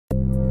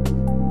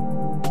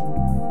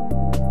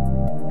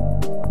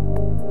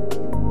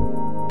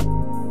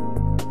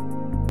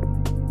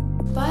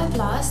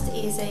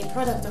is a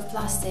product of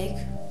plastic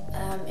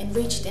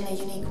enriched in a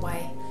unique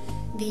way.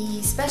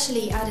 The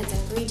specially added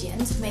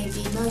ingredient may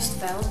be most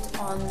felt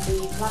on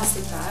the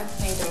plastic bag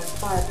made of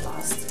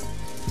Bioplast.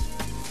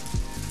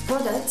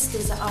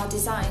 Products are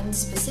designed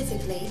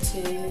specifically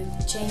to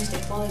change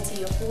the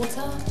quality of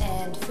water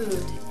and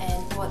food,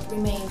 and what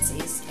remains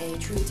is a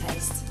true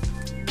taste.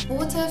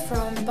 Water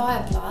from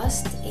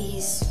Bioplast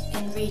is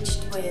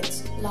enriched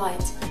with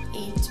light.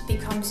 It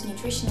becomes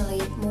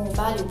nutritionally more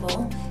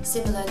valuable,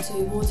 similar to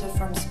water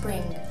from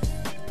spring.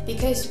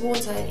 Because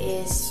water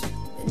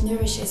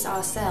nourishes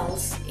our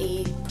cells,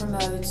 it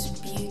promotes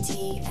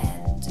beauty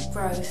and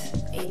growth.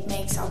 It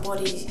makes our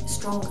body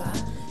stronger.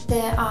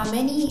 There are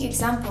many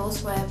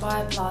examples where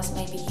Bioplast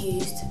may be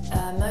used.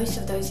 Most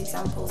of those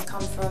examples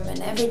come from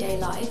an everyday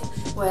life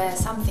where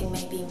something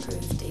may be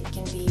improved. It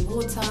can be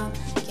water,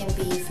 it can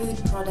be food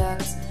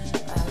products,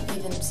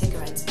 even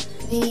cigarettes.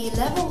 The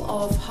level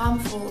of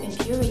harmful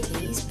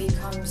impurities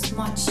becomes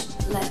much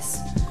less.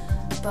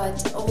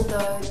 But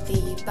although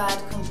the bad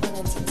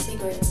components in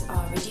cigarettes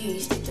are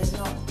reduced, it does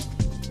not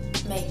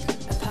make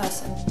a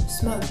person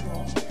smoke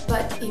more.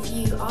 But if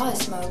you are a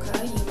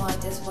smoker, you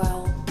might as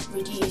well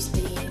reduce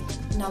the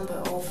number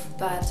of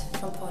bad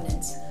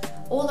components.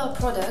 All our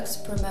products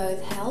promote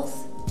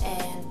health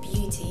and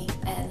beauty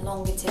and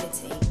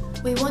longevity.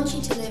 We want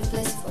you to live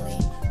blissfully.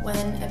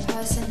 When a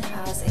person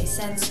has a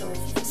sense of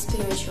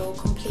spiritual,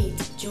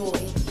 complete joy,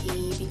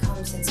 he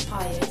becomes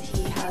inspired,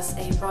 he has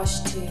a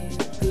rush to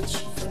reach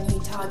for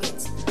new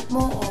targets.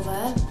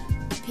 Moreover,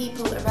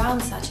 people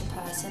around such a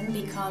person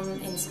become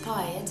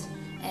inspired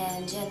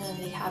and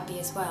genuinely happy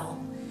as well.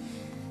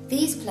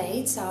 These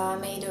plates are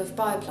made of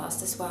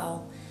Bioplast as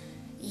well.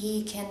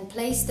 You can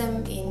place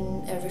them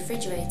in a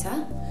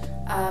refrigerator,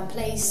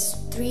 place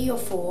 3 or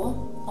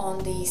 4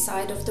 on the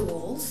side of the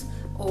walls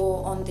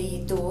or on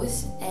the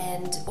doors,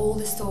 and all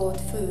the stored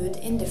food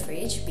in the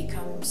fridge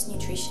becomes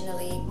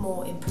nutritionally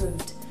more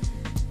improved.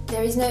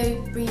 There is no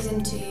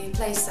reason to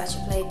place such a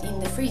plate in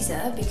the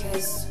freezer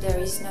because there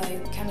is no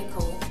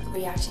chemical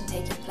reaction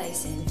taking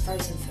place in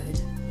frozen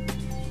food.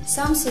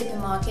 Some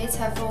supermarkets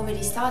have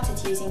already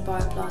started using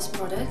Bioplast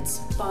products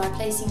by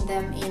placing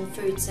them in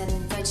fruits and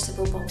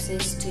vegetable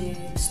boxes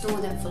to store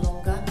them for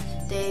longer.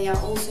 They are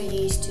also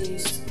used to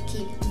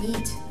keep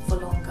meat for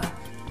longer.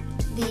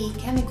 The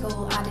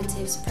chemical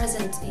additives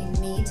present in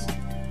meat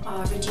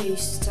are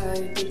reduced so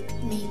the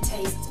meat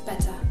tastes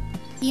better.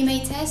 You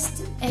may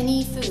test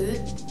any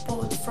food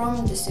bought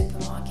from the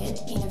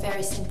supermarket in a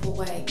very simple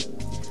way.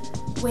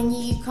 When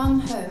you come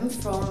home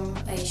from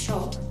a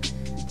shop,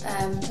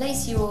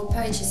 place your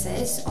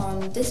purchases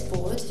on this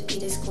board.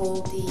 It is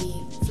called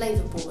the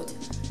flavor board.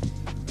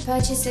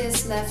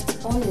 Purchases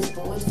left on this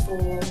board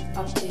for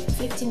up to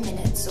 15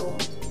 minutes or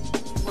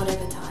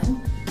whatever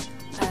time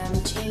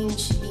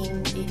change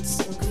in its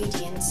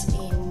ingredients,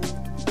 in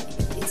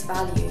its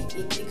value.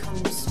 It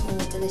becomes more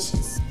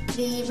delicious.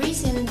 The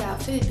reason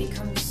that food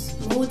becomes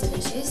more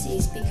delicious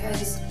is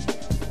because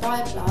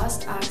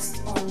Bioplast acts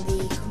on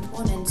the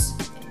components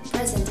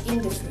present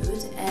in the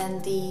food,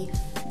 and the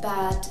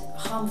bad,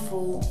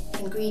 harmful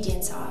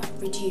ingredients are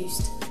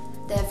reduced.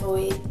 Therefore,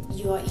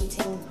 you are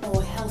eating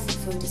more healthy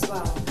food as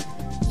well.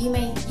 You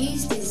may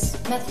use this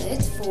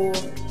method for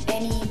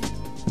any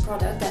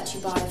product that you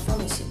buy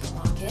from a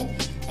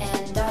supermarket,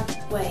 and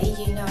that way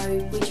you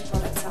know which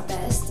products are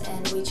best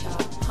and which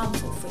are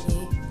harmful for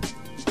you.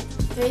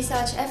 Through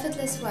such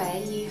effortless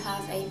way, you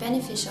have a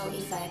beneficial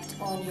effect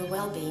on your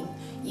well-being.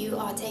 You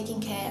are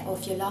taking care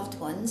of your loved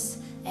ones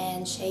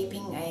and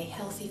shaping a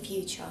healthy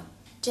future.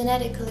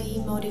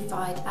 Genetically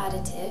modified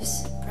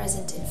additives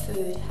present in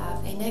food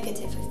have a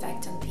negative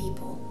effect on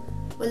people.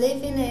 We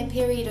live in a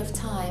period of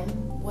time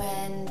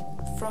when,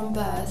 from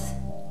birth,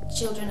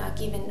 children are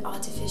given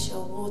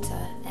artificial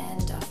water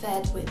and are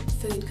fed with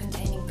food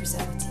containing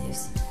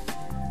preservatives.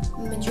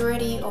 The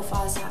majority of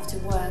us have to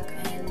work,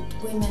 and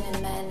women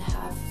and men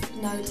have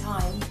no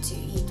time to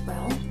eat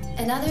well.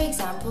 Another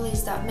example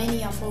is that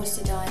many are forced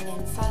to dine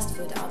in fast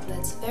food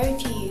outlets. Very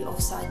few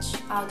of such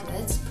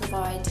outlets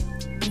provide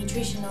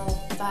nutritional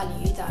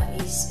value that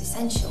is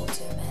essential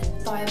to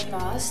men.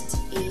 Bioplast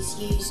is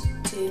used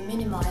to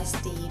minimize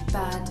the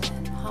bad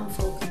and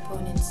harmful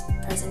components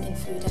present in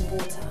food and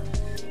water.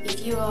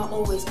 If you are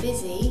always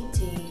busy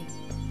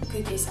to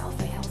cook yourself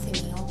a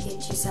healthy meal,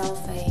 get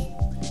yourself a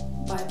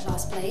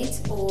Bioplast plate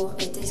or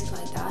a disc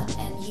like that,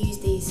 and use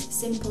these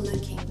simple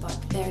looking but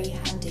very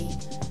handy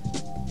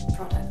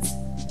products.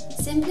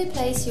 Simply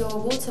place your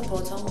water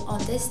bottle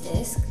on this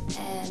disc,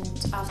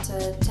 and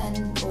after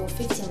 10 or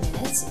 15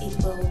 minutes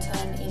it will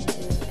turn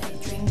into a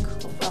drink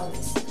of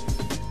wellness.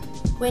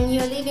 When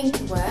you're leaving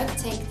to work,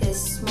 take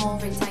this small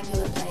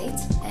rectangular plate,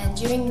 and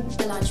during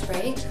the lunch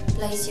break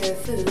place your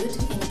food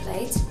in a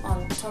plate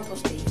on top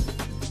of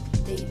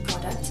the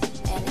product,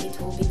 and it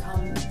will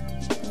become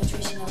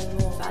nutritionally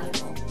more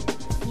valuable.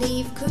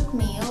 Leave cooked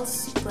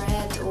meals,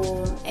 bread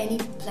or any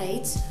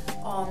plate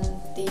on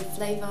the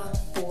flavor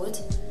board.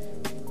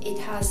 It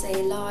has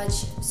a large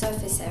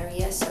surface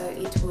area, so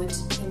it would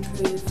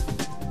improve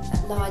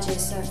larger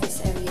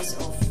surface areas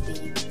of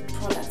the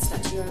products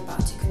that you're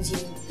about to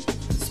consume.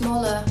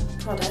 Smaller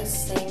products,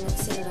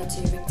 similar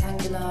to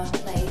rectangular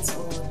plates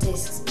or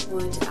discs,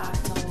 would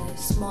act on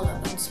smaller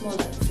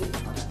food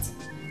products.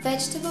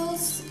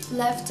 Vegetables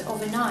left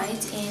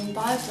overnight in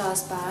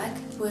Bioplast bag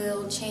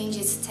will change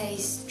its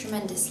taste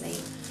tremendously.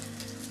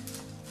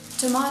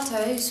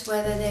 Tomatoes,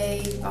 whether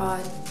they are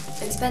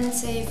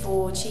expensive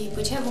or cheap,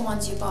 whichever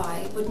ones you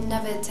buy, would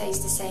never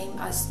taste the same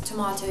as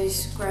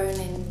tomatoes grown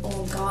in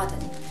own garden.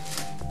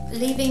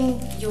 Leaving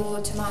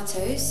your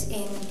tomatoes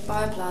in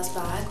Bioplast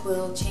bag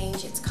will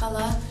change its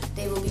color,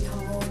 they will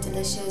become more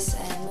delicious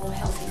and more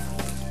healthy for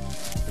you.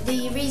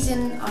 The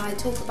reason I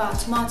talk about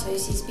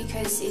tomatoes is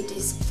because it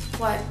is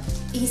quite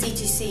easy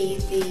to see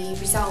the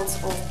results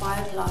of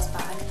Bioplast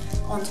bag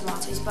on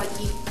tomatoes, but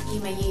you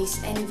may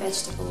use any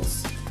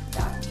vegetables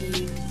that you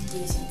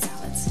use in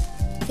salads.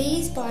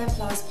 These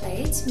Bioplast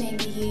plates may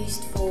be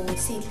used for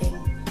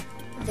seedling.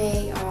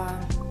 They are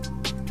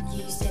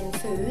used in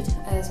food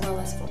as well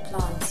as for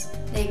plants.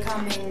 They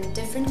come in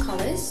different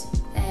colors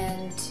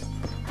and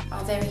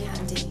are very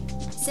handy.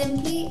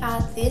 Simply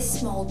add this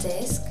small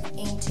disc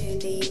into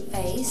the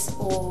vase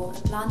or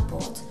plant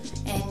pot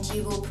and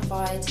you will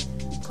provide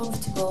a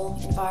comfortable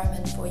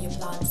environment for your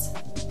plants.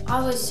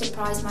 I was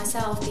surprised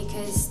myself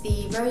because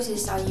the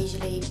roses I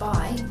usually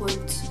buy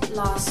would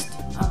last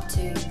up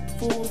to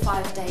 4 or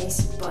 5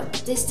 days, but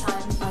this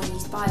time I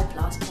used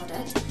Bioplast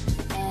product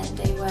and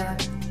they were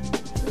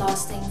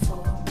lasting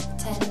for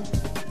 10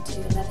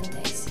 to 11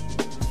 days.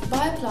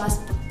 Bioplast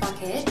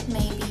bucket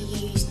may be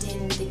used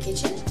in the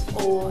kitchen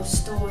or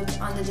stored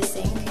under the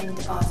sink in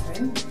the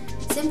bathroom.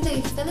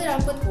 Simply fill it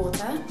up with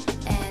water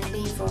and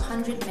leave for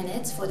 100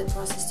 minutes for the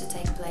process to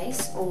take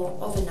place, or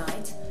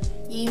overnight.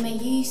 You may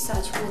use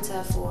such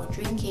water for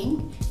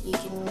drinking. You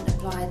can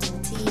apply it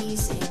in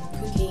teas, in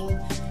cooking,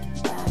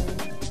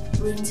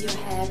 rinse your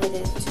hair with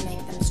it to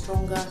make them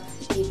stronger,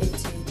 give it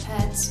to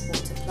pets,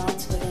 water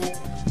plants with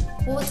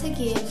it. Water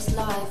gives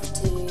life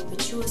to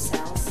mature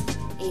cells,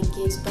 it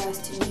gives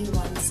birth to new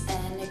ones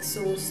and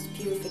exhausts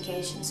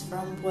purifications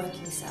from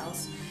working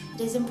cells.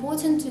 It is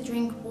important to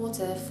drink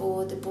water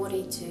for the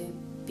body to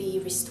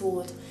be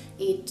restored.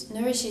 It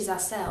nourishes our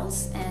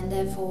cells and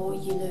therefore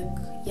you look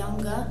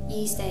younger,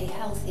 you stay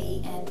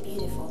healthy and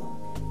beautiful.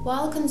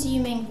 While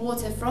consuming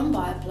water from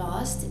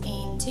Bioplast,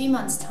 in 2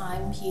 months'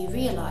 time you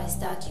realize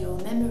that your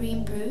memory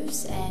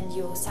improves and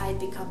your sight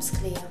becomes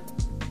clear.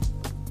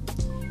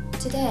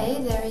 Today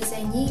there is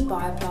a new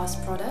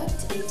Bioplast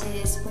product. It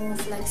is more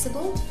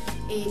flexible,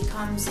 it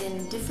comes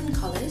in different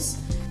colors.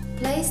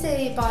 Place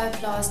the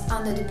Bioplast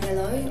under the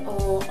pillow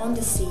or on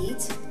the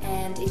seat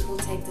and it will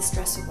take the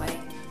stress away.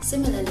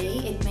 Similarly,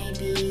 it may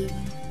be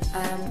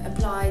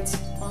applied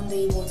on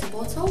the water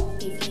bottle.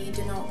 If you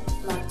do not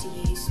like to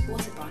use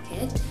water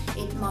bucket,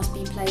 it must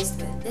be placed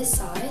with this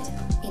side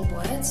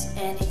inwards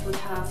and it would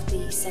have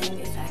the same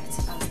effect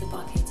as the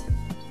bucket.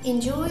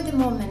 Enjoy the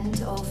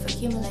moment of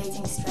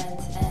accumulating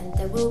strength and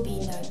there will be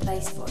no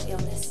place for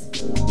illness.